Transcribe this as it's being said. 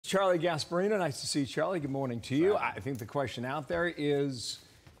Charlie Gasparino. Nice to see you, Charlie. Good morning to you. I think the question out there is,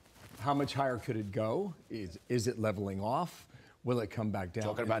 how much higher could it go? Is it leveling off? Will it come back down?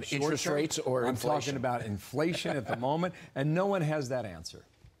 Talking about interest rates or inflation? I'm talking about inflation at the moment, and no one has that answer.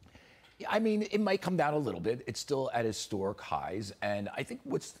 I mean, it might come down a little bit. It's still at historic highs. And I think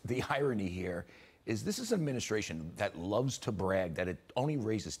what's the irony here is this is an administration that loves to brag that it only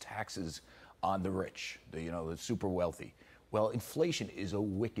raises taxes on the rich, the super wealthy. Well, inflation is a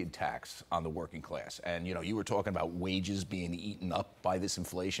wicked tax on the working class. And, you were talking about wages being eaten up by this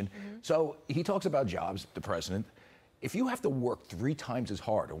inflation. So he talks about jobs, the president. If you have to work 3 times as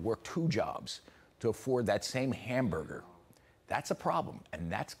hard or work 2 jobs to afford that same hamburger, that's a problem. And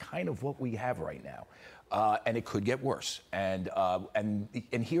that's kind of what we have right now. And it could get worse. And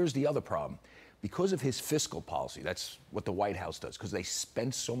here's the other problem. Because of his fiscal policy, that's what the White House does, because they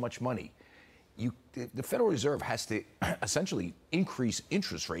spend so much money. The Federal Reserve has to essentially increase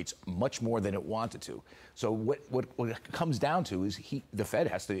interest rates much more than it wanted to. So what it comes down to is the Fed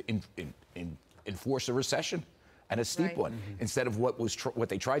has to enforce a recession, and a steep one, instead of what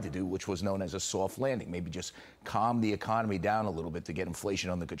they tried to do, which was known as a soft landing. Maybe just calm the economy down a little bit to get inflation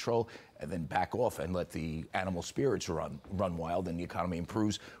under control, and then back off and let the animal spirits run wild, and the economy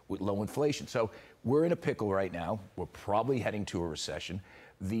improves with low inflation. So we're in a pickle right now. We're probably heading to a recession.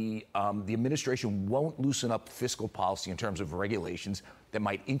 The administration won't loosen up fiscal policy in terms of regulations that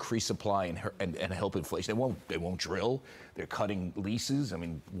might increase supply and help inflation. They won't drill. They're cutting leases. I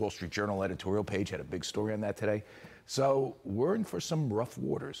mean, Wall Street Journal editorial page had a big story on that today. So we're in for some rough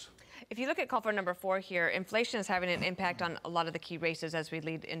waters. If you look at call for number 4 here, inflation is having an impact on a lot of the key races as we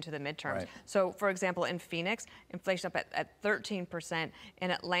lead into the midterms. Right. So, for example, in Phoenix, inflation up at 13%, in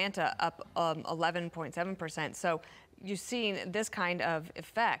Atlanta up 11.7%. So you've seen this kind of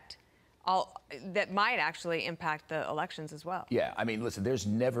effect that might actually impact the elections as well. Yeah, I mean, listen, there's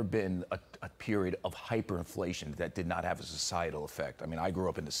never been a period of hyperinflation that did not have a societal effect. I mean, I grew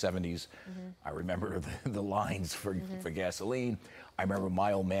up in the 70s. I remember the lines for gasoline. I remember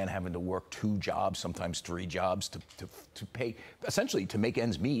my old man having to work 2 jobs, sometimes 3 jobs to pay, essentially to make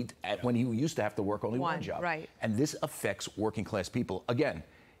ends meet when he used to have to work only one job. Right. And this affects working class people. Again,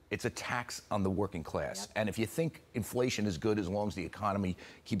 it's a tax on the working class. And if you think inflation is good as long as the economy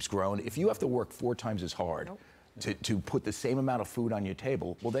keeps growing, if you have to work 4 times as hard to put the same amount of food on your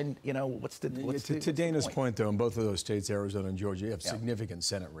table, well then, what's the to Dana's point, though, in both of those states, Arizona and Georgia, you have significant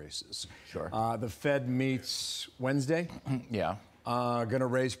Senate races. Sure. The Fed meets Wednesday. Yeah. Going to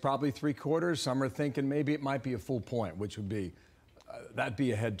raise probably 3/4. Some are thinking maybe it might be a full point, which would be, that'd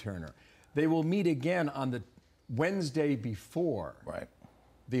be a head turner. They will meet again on the Wednesday before. Right.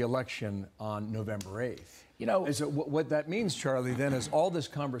 The election on November 8th. So what that means, Charlie, then is all this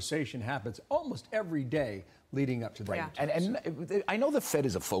conversation happens almost every day leading up to that. And I know the Fed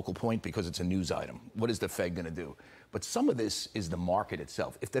is a focal point because it's a news item. What is the Fed going to do? But some of this is the market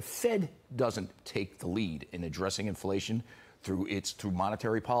itself. If the Fed doesn't take the lead in addressing inflation through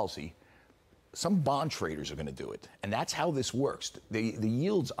monetary policy, some bond traders are going to do it. And that's how this works. The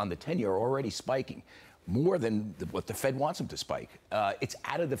yields on the 10-year are already spiking, more than what the Fed wants them to spike. It's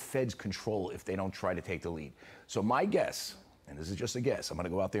out of the Fed's control if they don't try to take the lead. So my guess, and this is just a guess, I'm going to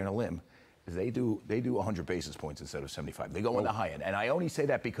go out there on a limb, is they do 100 basis points instead of 75. They go on the high end. And I only say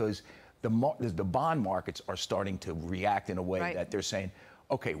that because the bond markets are starting to react in a way that they're saying,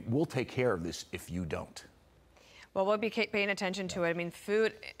 okay, we'll take care of this if you don't. Well, we'll be paying attention to it. I mean,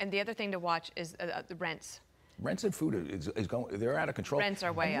 food, and the other thing to watch is the rents. Rents and food is going, they're out of control. Rents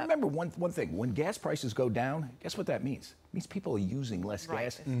are way up. Remember one thing, when gas prices go down, guess what that means? It means people are using less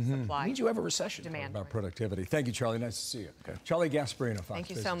gas. It means you have a recession. Demand. About productivity. Thank you, Charlie. Nice to see you. Okay. Charlie Gasparino, Fox Thank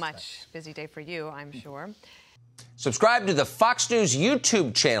you Business. so much. Busy day for you, I'm sure. Subscribe to the Fox News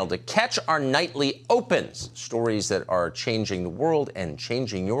YouTube channel to catch our nightly opens, stories that are changing the world and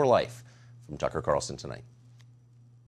changing your life. From Tucker Carlson tonight.